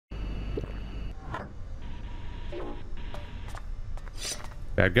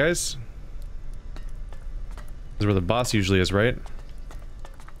Bad guys? This is where the boss usually is, right?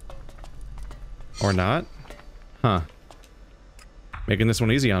 Or not? Huh. Making this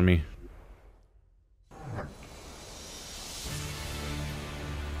one easy on me.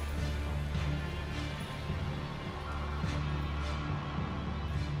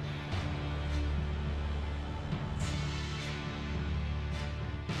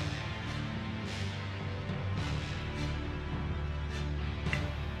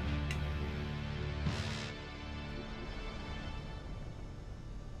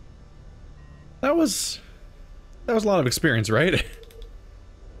 That was a lot of experience, right?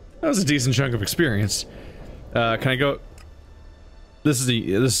 That was a decent chunk of experience. Can I go? This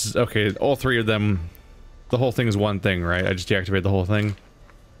is okay. All three of them, the whole thing is one thing, right? I just deactivated the whole thing.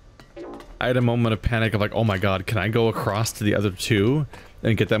 I had a moment of panic of like, oh my god, can I go across to the other two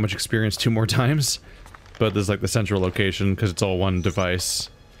and get that much experience 2 more times? But this is like the central location because it's all one device.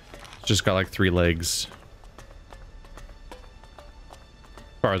 It's just got like 3 legs,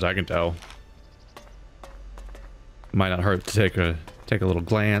 as far as I can tell. Might not hurt to take a little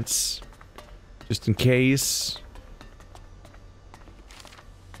glance, just in case.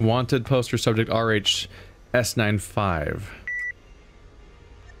 Wanted poster subject RH S95.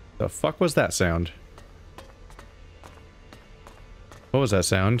 The fuck was that sound? What was that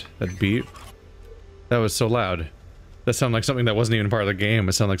sound? That beep? That was so loud. That sounded like something that wasn't even part of the game.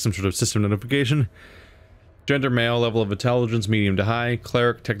 It sounded like some sort of system notification. Gender male, level of intelligence medium to high,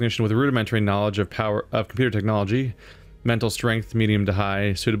 cleric, technician with rudimentary knowledge of computer technology, mental strength medium to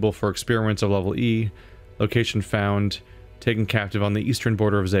high, suitable for experiments of level E, location found, taken captive on the eastern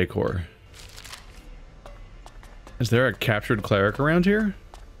border of Xacor. Is there a captured cleric around here?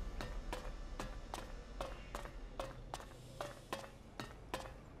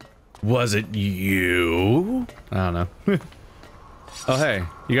 Was it you? I don't know. Oh hey,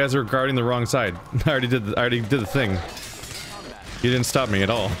 you guys are guarding the wrong side. I already did the thing. You didn't stop me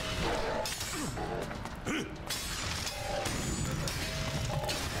at all.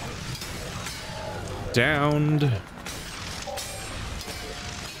 Downed.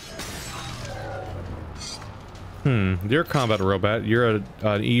 You're a combat robot. You're an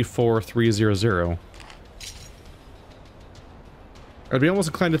E4300. I'd be almost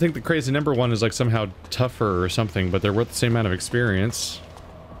inclined to think the crazy number one is like somehow tougher or something, but they're worth the same amount of experience.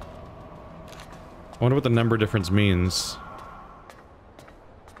 I wonder what the number difference means.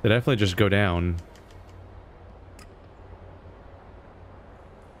 They definitely just go down.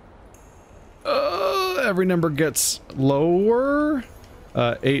 Every number gets lower.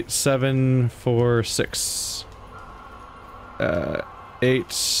 8746.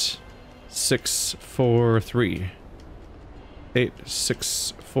 8643.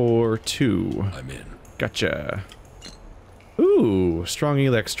 8642. I'm in. Gotcha. Ooh, strong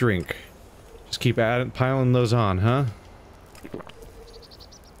ELEX drink. Just keep piling those on, huh?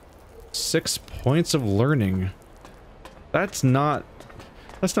 6 points of learning. That's not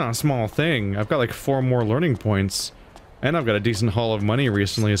a small thing. I've got like 4 more learning points. And I've got a decent haul of money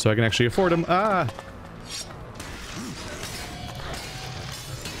recently, so I can actually afford them. Ah!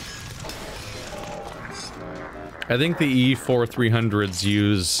 I think the E4300s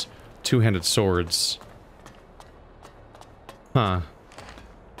use two-handed swords. Huh.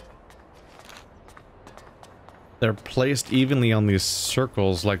 They're placed evenly on these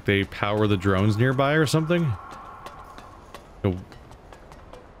circles like they power the drones nearby or something?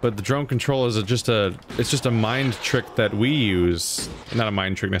 But the drone control is just a mind trick that we use. Not a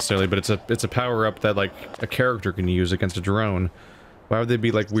mind trick necessarily, but it's a power-up that like a character can use against a drone. Why would they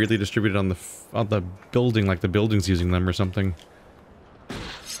be like weirdly distributed on the building, like the building's using them or something?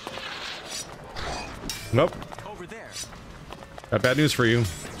 Nope. Over there. Got bad news for you.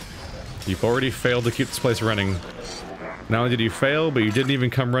 You've already failed to keep this place running. Not only did you fail, but you didn't even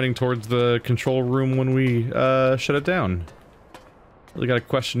come running towards the control room when we shut it down. Really gotta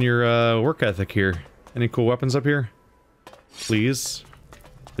question your work ethic here. Any cool weapons up here? Please?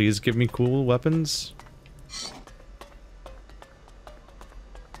 Please give me cool weapons?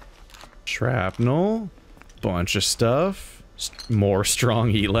 Shrapnel, bunch of stuff, more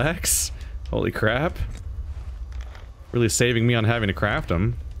strong ELEX. Holy crap. Really saving me on having to craft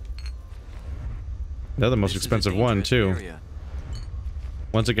them. They're the most expensive one, too.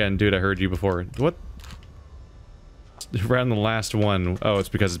 Once again, dude, I heard you before. What? Around the last one. Oh, it's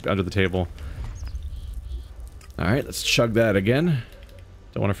because it's under the table. Alright, let's chug that again.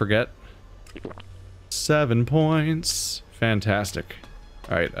 Don't want to forget. 7 points. Fantastic.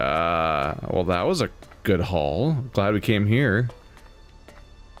 Alright, well that was a good haul. Glad we came here.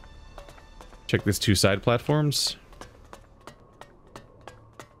 Check these 2 side platforms.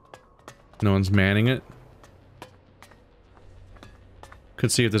 No one's manning it.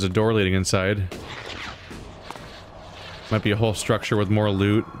 Could see if there's a door leading inside. Might be a whole structure with more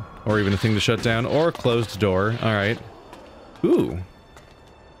loot, or even a thing to shut down, or a closed door. Alright. Ooh.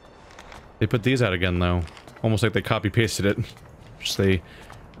 They put these out again, though. Almost like they copy-pasted it. Which they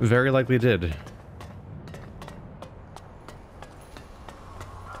very likely did.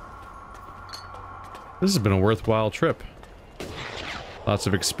 This has been a worthwhile trip. Lots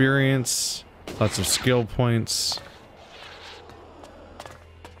of experience, lots of skill points,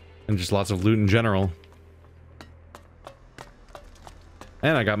 and just lots of loot in general.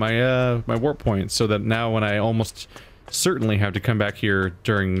 And I got my my warp points, so that now when I almost certainly have to come back here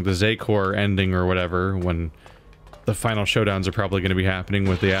during the Xacor ending or whatever, when the final showdowns are probably going to be happening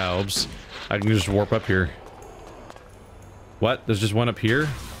with the Albs, I can just warp up here. What? There's just one up here?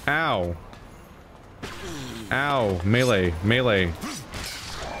 Ow! Ow! Melee! Melee!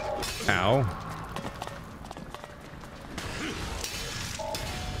 Ow.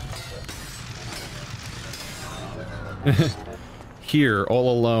 Here,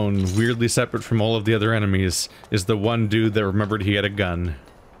 all alone, weirdly separate from all of the other enemies, is the one dude that remembered he had a gun.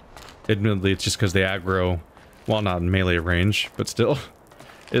 Admittedly, it's just because they aggro, well, not in melee range, but still,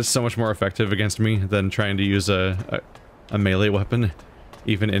 it's so much more effective against me than trying to use a melee weapon,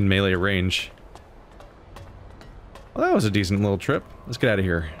 even in melee range. Well, that was a decent little trip. Let's get out of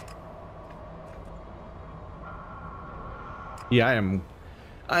here. Yeah,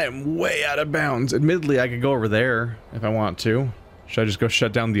 I am way out of bounds. Admittedly, I could go over there if I want to. Should I just go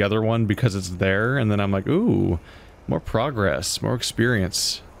shut down the other one because it's there? And then I'm like, ooh, more progress, more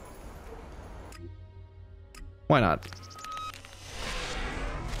experience. Why not?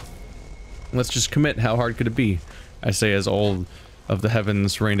 Let's just commit. How hard could it be? I say as all of the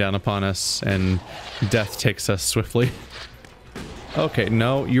heavens rain down upon us and death takes us swiftly. Okay,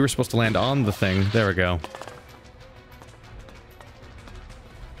 no, you were supposed to land on the thing. There we go.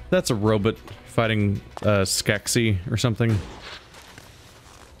 That's a robot fighting Skexy or something.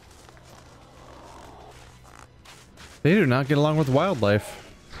 They do not get along with wildlife.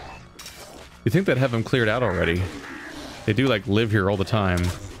 You think they'd have them cleared out already. They do, like, live here all the time.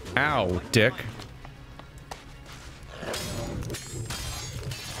 Ow, dick.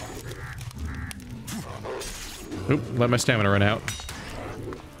 Oop, let my stamina run out.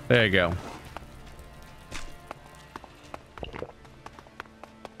 There you go.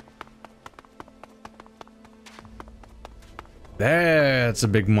 That's a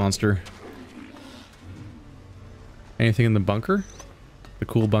big monster. Anything in the bunker? The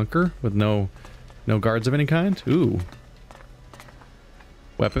cool bunker with no guards of any kind? Ooh.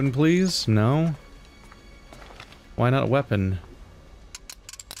 Weapon, please? No. Why not a weapon?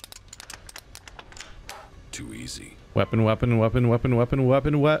 Too easy. Weapon, weapon, weapon, weapon, weapon,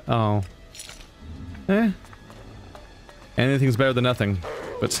 weapon, oh. Eh. Anything's better than nothing,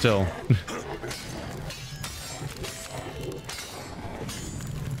 but still.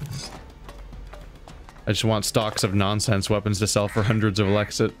 I just want stocks of nonsense weapons to sell for hundreds of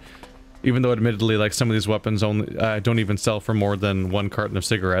Alexit. Even though admittedly, like, some of these weapons only don't even sell for more than one carton of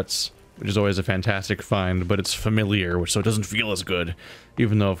cigarettes, which is always a fantastic find, but it's familiar, so it doesn't feel as good.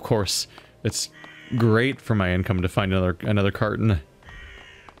 Even though, of course, it's great for my income to find another carton.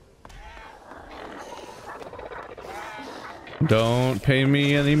 Don't pay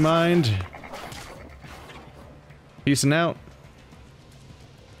me any mind. Peacing out.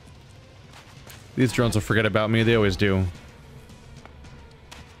 These drones will forget about me, they always do.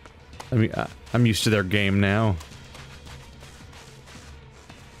 I mean, I'm used to their game now.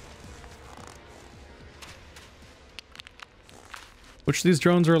 Which of these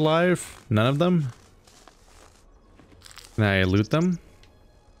drones are alive? None of them? Can I loot them?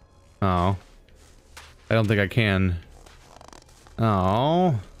 Oh. I don't think I can.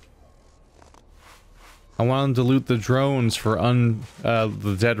 Oh. I want them to loot the drones for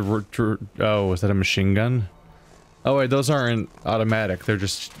the dead. Oh, is that a machine gun? Oh wait, those aren't automatic.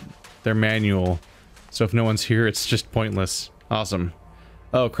 They're manual. So if no one's here, it's just pointless. Awesome.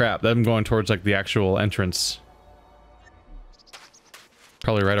 Oh crap, I'm going towards like the actual entrance.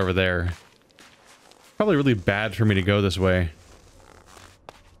 Probably right over there. Probably really bad for me to go this way.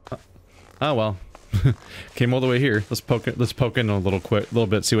 Oh well. Came all the way here. Let's poke it. Let's poke in a little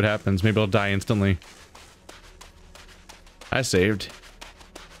bit. See what happens. Maybe I'll die instantly. I saved.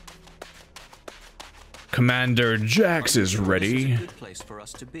 Commander Jax is ready. Good place for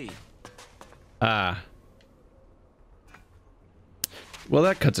us to be. Ah. Well,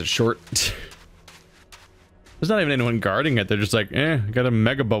 that cuts it short. There's not even anyone guarding it. They're just like, I got a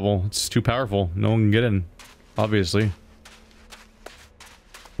mega bubble. It's too powerful. No one can get in. Obviously.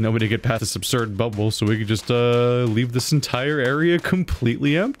 Nobody get past this absurd bubble, so we could just leave this entire area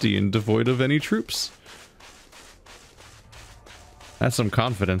completely empty and devoid of any troops. That's some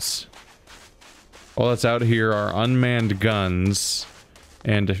confidence. All that's out here are unmanned guns.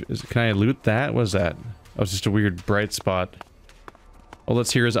 And can I loot that? What was that? Oh, it's just a weird bright spot. All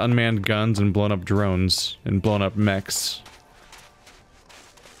that's here is unmanned guns and blown up drones and blown up mechs.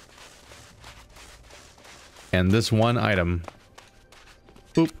 And this one item.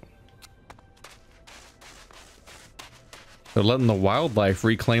 Boop. They're letting the wildlife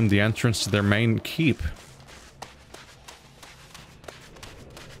reclaim the entrance to their main keep.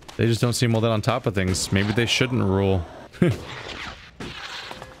 They just don't seem all that on top of things. Maybe they shouldn't rule.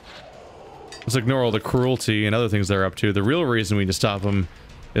 Let's ignore all the cruelty and other things they're up to. The real reason we need to stop them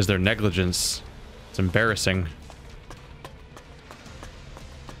is their negligence. It's embarrassing.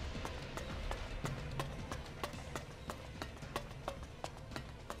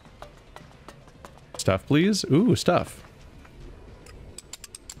 Stuff, please. Ooh, stuff.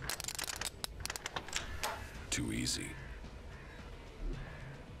 Too easy.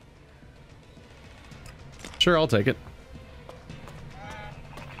 Sure, I'll take it.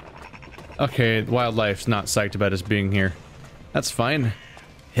 Okay, wildlife's not psyched about us being here. That's fine.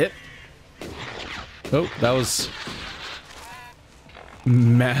 Hit. Oh, that was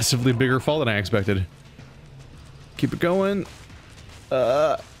massively bigger fall than I expected. Keep it going.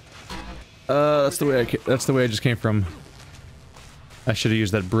 That's the way I just came from. I should have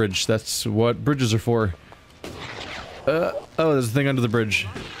used that bridge. That's what bridges are for. Oh, there's a thing under the bridge.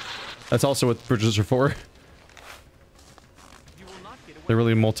 That's also what bridges are for. They're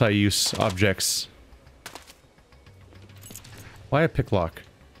really multi-use objects. Why a picklock?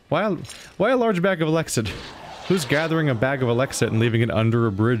 Why a large bag of Elexit? Who's gathering a bag of Elexit and leaving it under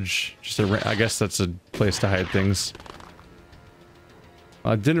a bridge? I guess that's a place to hide things.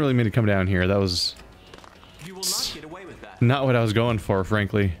 I didn't really mean to come down here. That was You will not get away with that. not what I was going for,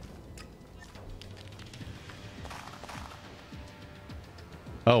 frankly.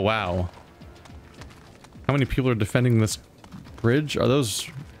 Oh, wow. How many people are defending this bridge? Are those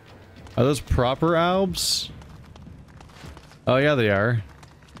proper Albs? Oh yeah, they are.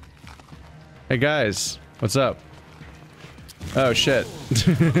 Hey guys, what's up? Oh shit.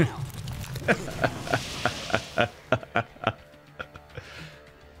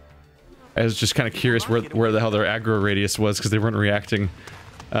 I was just kind of curious where the hell their aggro radius was because they weren't reacting.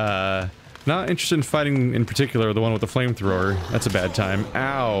 Not interested in fighting in particular the one with the flamethrower. That's a bad time.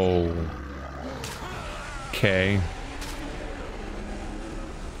 Ow. Okay.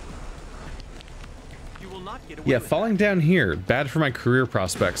 Yeah, falling down here, bad for my career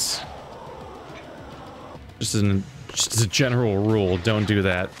prospects. Just as a general rule, don't do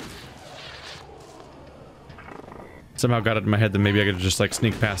that. Somehow got it in my head that maybe I could just like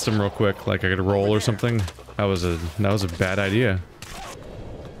sneak past him real quick, like I could roll or something. That was a bad idea.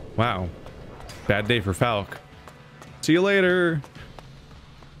 Wow. Bad day for Falk. See you later.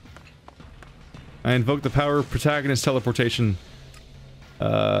 I invoke the power of protagonist teleportation.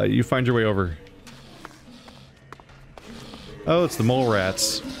 You find your way over. Oh, it's the mole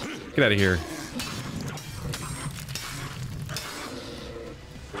rats. Get out of here.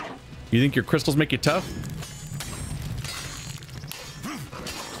 You think your crystals make you tough?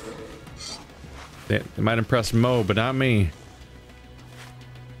 They might impress Mo, but not me.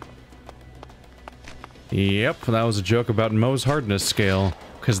 Yep, that was a joke about Mo's hardness scale.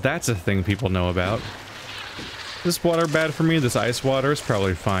 Because that's a thing people know about. This water bad for me? This ice water is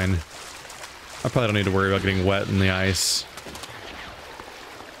probably fine. I probably don't need to worry about getting wet in the ice.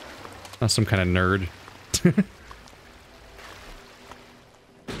 Not some kind of nerd.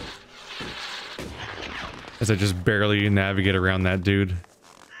 As I just barely navigate around that dude.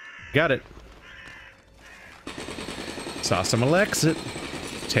 Got it. Saw some Elexit.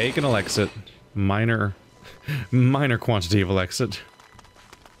 Take an Elexit. Minor quantity of Elexit.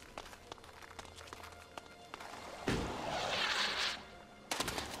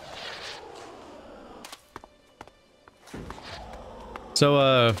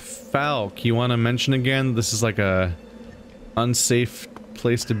 So, Falk, you want to mention again this is like a unsafe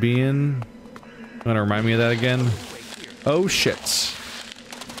place to be in? You want to remind me of that again? Oh shit.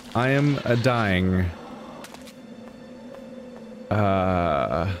 I am dying.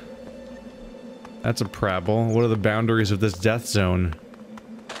 That's a Prabble. What are the boundaries of this death zone?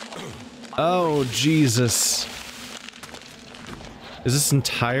 Oh, Jesus. Is this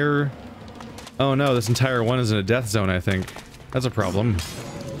entire... Oh no, this entire one is in a death zone, I think. That's a problem.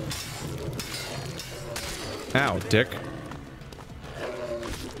 Ow, dick.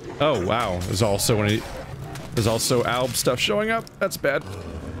 Oh, wow. There's also Alb stuff showing up. That's bad.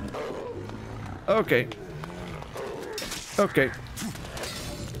 Okay. Okay.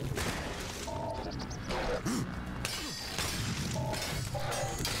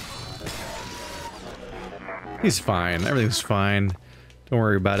 He's fine. Everything's fine. Don't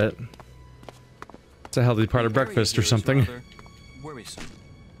worry about it. It's a healthy part of breakfast or something.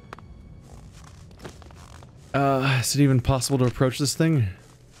 Is it even possible to approach this thing?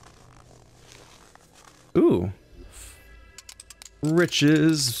 Ooh.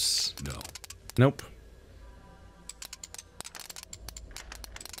 Riches. No. Nope.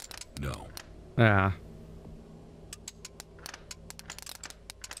 No. Ah.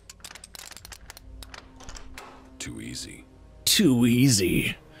 Too easy. Too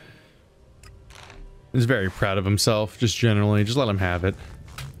easy. He's very proud of himself, just generally. Just let him have it.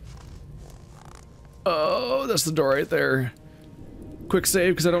 Oh, that's the door right there. Quick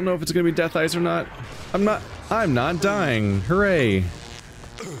save, because I don't know if it's going to be death eyes or not. I'm not dying. Hooray.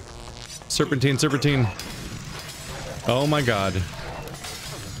 Serpentine, serpentine. Oh my god.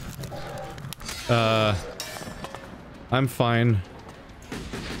 I'm fine.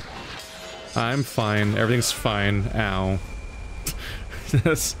 I'm fine. Everything's fine. Ow.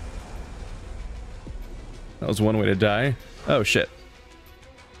 That was one way to die. Oh shit.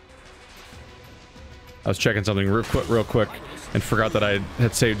 I was checking something real quick and forgot that I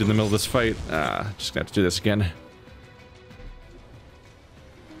had saved in the middle of this fight. Just gonna have to do this again.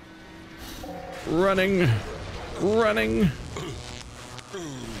 Running. Running.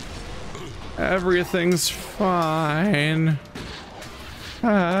 Everything's fine.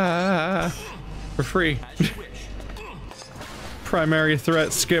 For free. Primary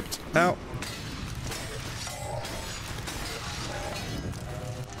threat skipped. Ow.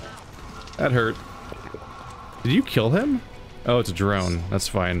 That hurt. Did you kill him? Oh, it's a drone. That's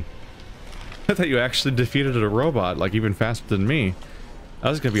fine. I thought you actually defeated a robot, like even faster than me. I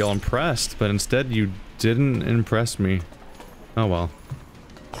was gonna be all impressed, but instead you didn't impress me. Oh well.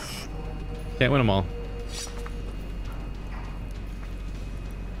 Can't win them all.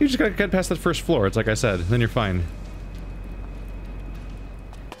 You just gotta get past that first floor, it's like I said, then you're fine.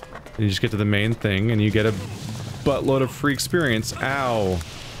 And you just get to the main thing and you get a buttload of free experience. Ow.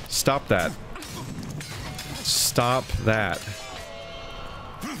 Stop that. Stop that.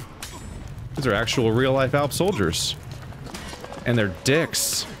 These are actual real-life Alp soldiers. And they're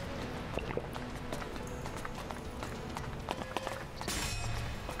dicks.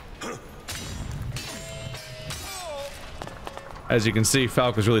 As you can see,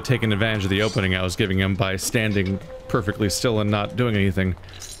 Falk was really taking advantage of the opening I was giving him by standing perfectly still and not doing anything.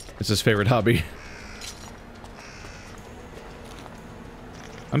 It's his favorite hobby.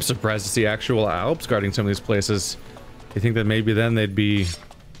 I'm surprised to see actual Alps guarding some of these places. You think that maybe then they'd be...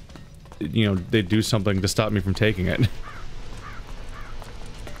 you know, they'd do something to stop me from taking it.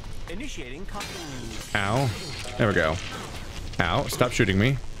 Initiating Ow. There we go. Ow. Stop shooting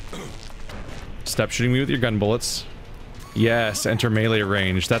me. Stop shooting me with your gun bullets. Yes, enter melee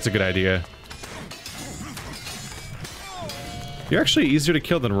range. That's a good idea. You're actually easier to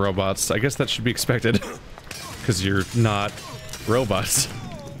kill than robots. I guess that should be expected. Because you're not robots.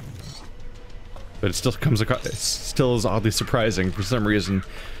 But it still comes across... it still is oddly surprising for some reason.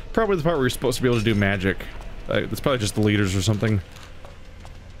 Probably the part where you're supposed to be able to do magic. It's probably just the leaders or something.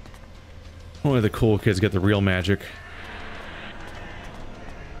 Only the cool kids get the real magic.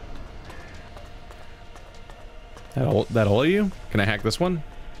 That all of you? Can I hack this one?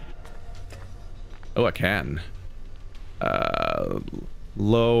 Oh, I can.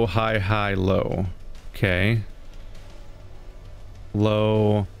 Low, high, high, low. Okay.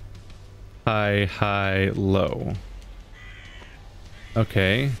 Low, high, high, low.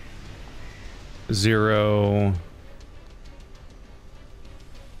 Okay. 0,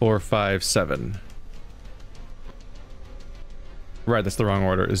 4, 5, 7. Right, that's the wrong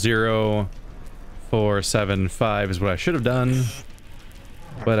order. 0, 4, 7, 5 is what I should have done.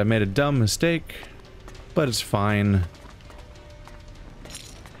 But I made a dumb mistake. But it's fine.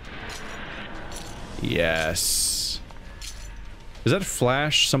 Yes. Is that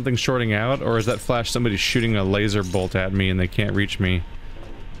flash something shorting out, or is that flash somebody shooting a laser bolt at me and they can't reach me?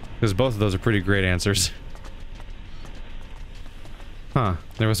 Because both of those are pretty great answers. Huh,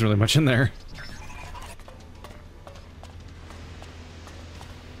 there wasn't really much in there.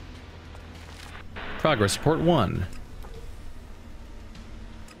 Progress report 1.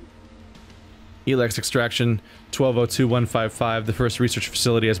 ELEX extraction 1202155. The first research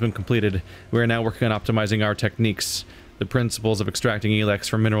facility has been completed. We are now working on optimizing our techniques. The principles of extracting ELEX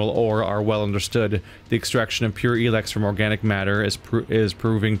from mineral ore are well understood. The extraction of pure ELEX from organic matter is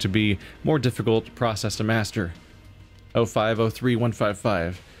proving to be more difficult process to master.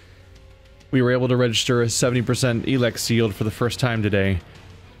 0503155. We were able to register a 70% ELEX yield for the first time today.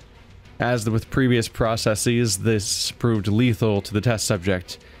 As with previous processes, this proved lethal to the test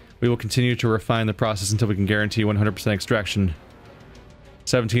subject. We will continue to refine the process until we can guarantee 100% extraction.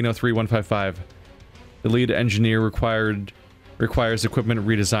 1703-155. The lead engineer requires equipment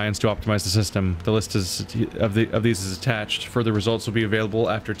redesigns to optimize the system. The list of these is attached. Further results will be available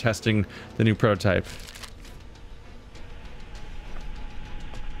after testing the new prototype.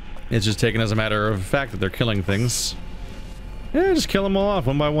 It's just taken as a matter of fact that they're killing things. Yeah, just kill them all off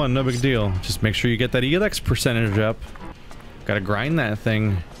one by one, no big deal. Just make sure you get that ELEX percentage up. Gotta grind that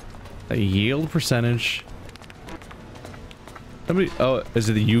thing. That yield percentage. Somebody, oh, is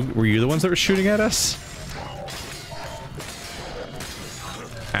it you? Were you the ones that were shooting at us?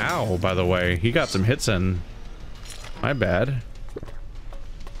 Ow, by the way, he got some hits in. My bad.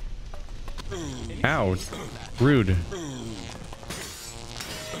 Ow, rude.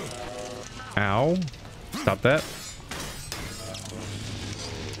 Ow. Stop that.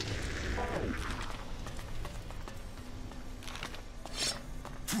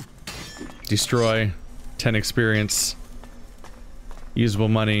 Destroy. 10 experience. Usable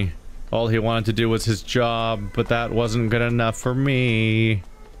money. All he wanted to do was his job, but that wasn't good enough for me.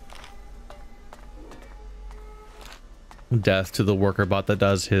 Death to the worker bot that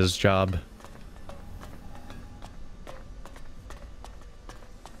does his job.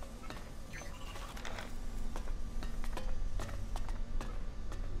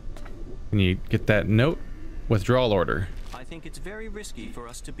 Can you get that note? Withdrawal order. I think it's very risky for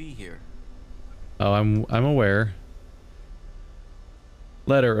us to be here. Oh, I'm aware.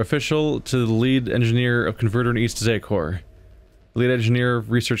 Letter official to the lead engineer of converter in East Xacor. Lead engineer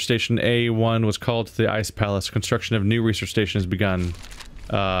of research station A1 was called to the Ice Palace. Construction of new research station has begun.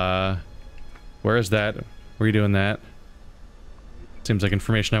 Where is that? Where are you doing that? Seems like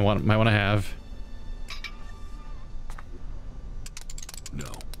information I might want to have.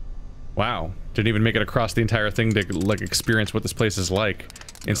 No. Wow. Didn't even make it across the entire thing to, like, experience what this place is like.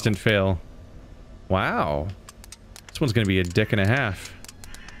 Instant fail. Wow. This one's gonna be a dick and a half.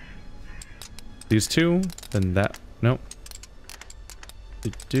 These two, then that. Nope.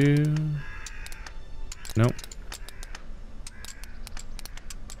 Do. Nope.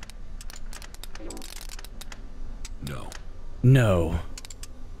 No. No.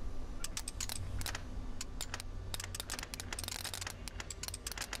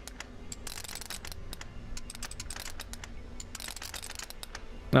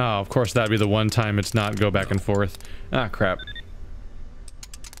 Oh, of course that'd be the one time it's not go back and forth. Ah, crap.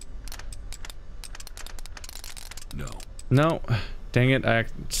 No. No. Dang it, I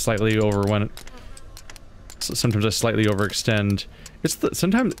slightly overwent. Sometimes I slightly overextend. It's the,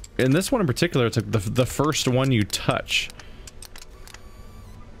 sometimes, in this one in particular, it's like the first one you touch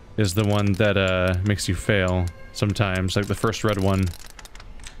is the one that makes you fail sometimes, like the first red one.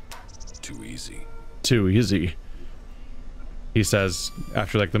 Too easy. Too easy. He says,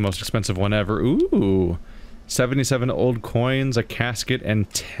 after like the most expensive one ever. Ooh, 77 old coins, a casket, and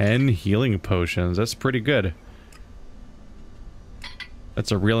 10 healing potions. That's pretty good.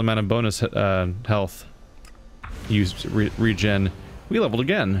 That's a real amount of bonus health. Use regen. We leveled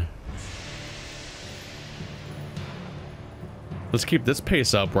again. Let's keep this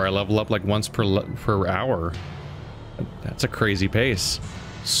pace up where I level up like once per hour. That's a crazy pace.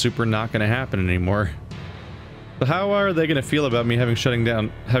 Super not gonna happen anymore. So how are they gonna feel about me having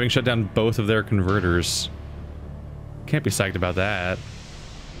shut down both of their converters? Can't be psyched about that.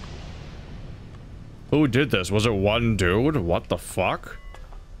 Who did this? Was it one dude? What the fuck?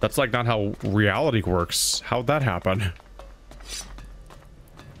 That's like not how reality works. How'd that happen?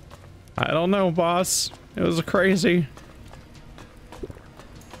 I don't know, boss. It was crazy.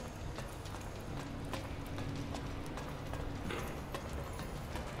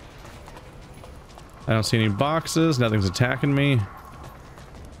 I don't see any boxes. Nothing's attacking me.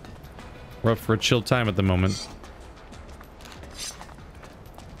 We're up for a chill time at the moment.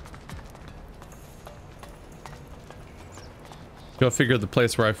 Go figure the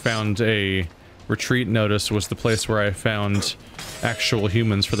place where I found a retreat notice was the place where I found actual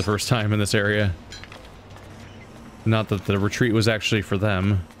humans for the first time in this area. Not that the retreat was actually for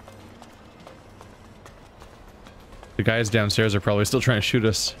them. The guys downstairs are probably still trying to shoot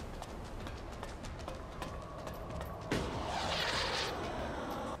us.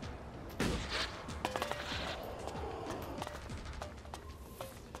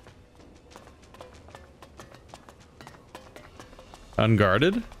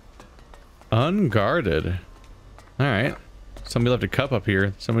 Unguarded? Unguarded. Alright. Somebody left a cup up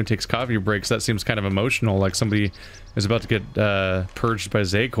here. Somebody takes coffee breaks. That seems kind of emotional, like somebody is about to get purged by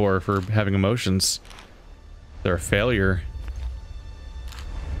Xacor for having emotions. They're a failure.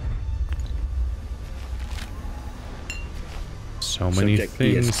 So many Subject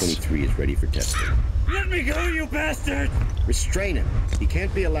things. PS-23 is ready for testing. Let me go, you bastard! Restrain him. He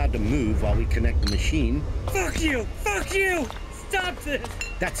can't be allowed to move while we connect the machine. Fuck you! Fuck you! Stop this!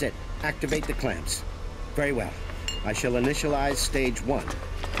 That's it. Activate the clamps. Very well. I shall initialize stage 1.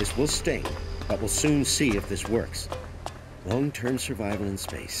 This will sting, but we'll soon see if this works. Long-term survival in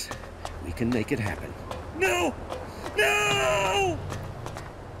space. We can make it happen. No! No!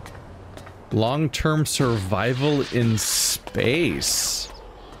 Long-term survival in space.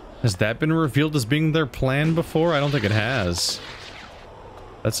 Has that been revealed as being their plan before? I don't think it has.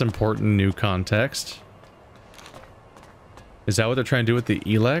 That's important new context. Is that what they're trying to do with the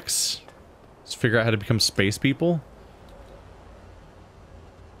ELEX? Just figure out how to become space people?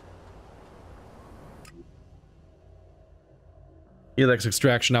 ELEX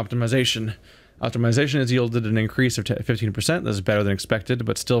extraction optimization. Optimization has yielded an increase of 15%. This is better than expected,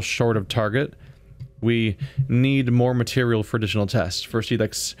 but still short of target. We need more material for additional tests. First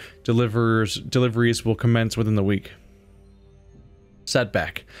ELEX deliveries will commence within the week.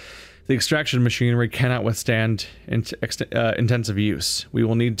 Setback. The extraction machinery cannot withstand intensive use. We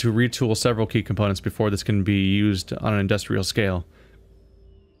will need to retool several key components before this can be used on an industrial scale.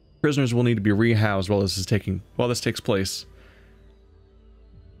 Prisoners will need to be rehoused while this takes place.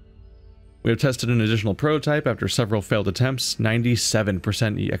 We have tested an additional prototype after several failed attempts. 97%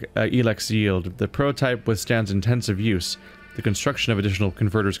 ELEX yield. The prototype withstands intensive use. The construction of additional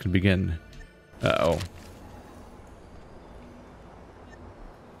converters can begin. Uh-oh.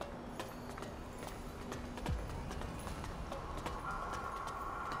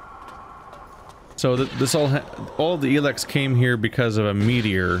 So this all the ELEX came here because of a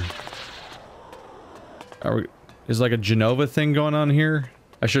meteor. Is like a Genova thing going on here?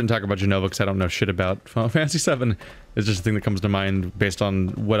 I shouldn't talk about Genova because I don't know shit about Final Fantasy VII. It's just a thing that comes to mind based on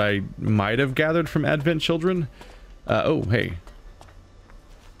what I might have gathered from Advent Children. Oh, hey.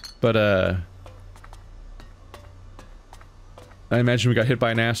 But, I imagine we got hit by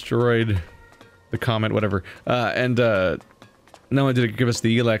an asteroid, the comet, whatever. Not only did it give us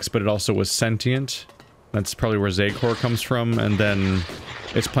the ELEX, but it also was sentient. That's probably where Xacor comes from, and then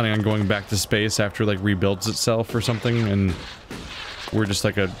it's planning on going back to space after, like, rebuilds itself or something, and we're just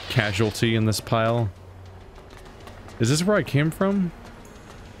like a casualty in this pile. Is this where I came from?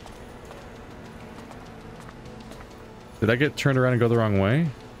 Did I get turned around and go the wrong way?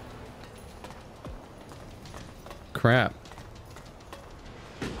 Crap.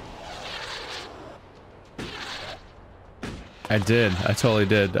 I did. I totally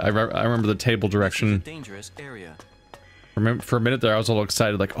did. I remember the table direction. Dangerous area. For a minute there, I was a little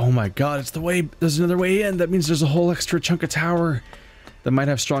excited, like, oh my god, it's the way, there's another way in. That means there's a whole extra chunk of tower that might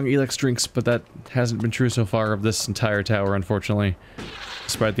have strong ELEX drinks, but that hasn't been true so far of this entire tower, unfortunately.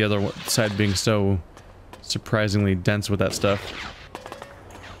 Despite the other side being so surprisingly dense with that stuff.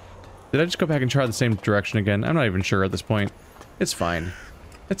 Did I just go back and try the same direction again? I'm not even sure at this point. It's fine.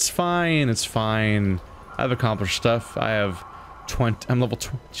 It's fine, it's fine. I've accomplished stuff. I have 20, I'm level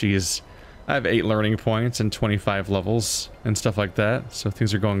 20, jeez. I have 8 learning points and 25 levels and stuff like that, so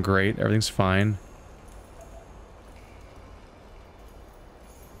things are going great, everything's fine.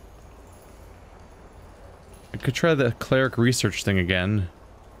 I could try the cleric research thing again.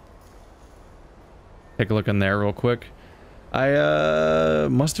 Take a look in there real quick. I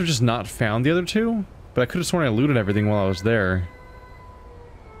must have just not found the other two, but I could have sworn I looted everything while I was there.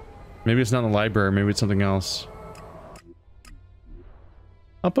 Maybe it's not in the library, maybe it's something else.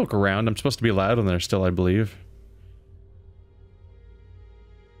 I'll poke around. I'm supposed to be allowed in there still, I believe.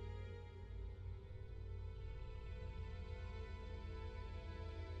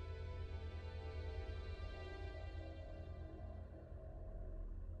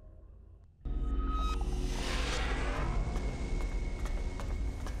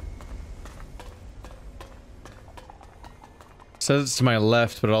 It says it's to my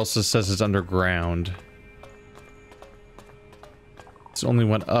left, but it also says it's underground. It's only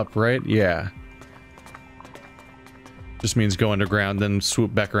went up, right? Yeah. Just means go underground, then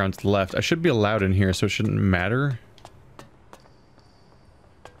swoop back around to the left. I should be allowed in here, so it shouldn't matter.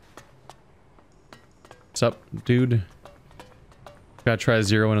 What's up, dude? Gotta try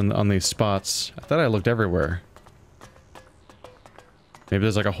zeroing on these spots. I thought I looked everywhere. Maybe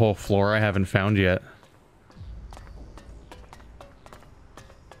there's like a whole floor I haven't found yet.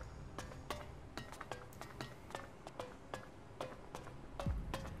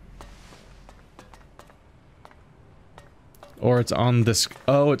 Or it's on this...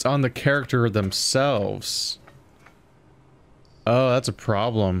 Oh, it's on the character themselves. Oh, that's a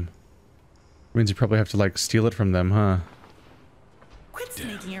problem. Means you probably have to, like, steal it from them, huh? Quit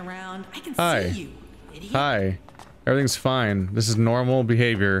sneaking around. I can Hi. see you, idiot. Hi. Everything's fine. This is normal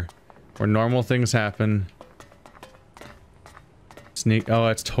behavior. Where normal things happen. Sneak... Oh,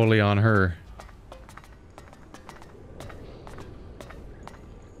 it's totally on her.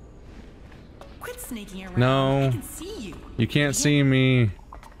 Quit sneaking around. No. I can see you. You can't see me.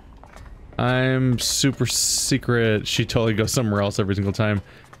 I'm super secret. She totally goes somewhere else every single time.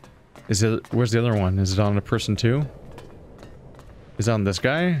 Is it... Where's the other one? Is it on a person too? Is it on this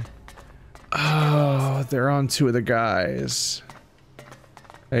guy? Oh, they're on two of the guys.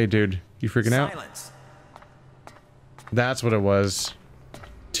 Hey, dude. You freaking out? Silence. That's what it was.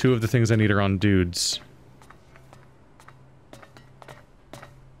 Two of the things I need are on dudes.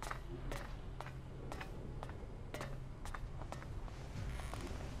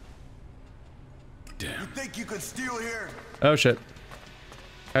 Damn. Think you could steal here? Oh, shit.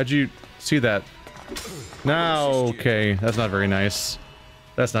 How'd you see that? No, okay. That's not very nice.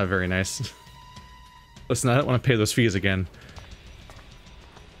 That's not very nice. Listen, I don't want to pay those fees again.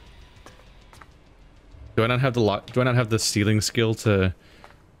 Do I not have the do I not have the stealing skill to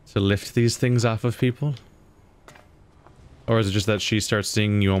lift these things off of people? Or is it just that she starts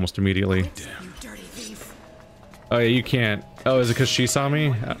seeing you almost immediately? You dirty thief. Oh yeah, you can't. Oh, is it because she saw me?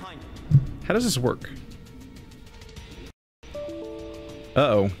 How does this work?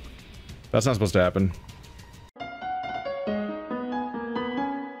 Uh-oh. That's not supposed to happen.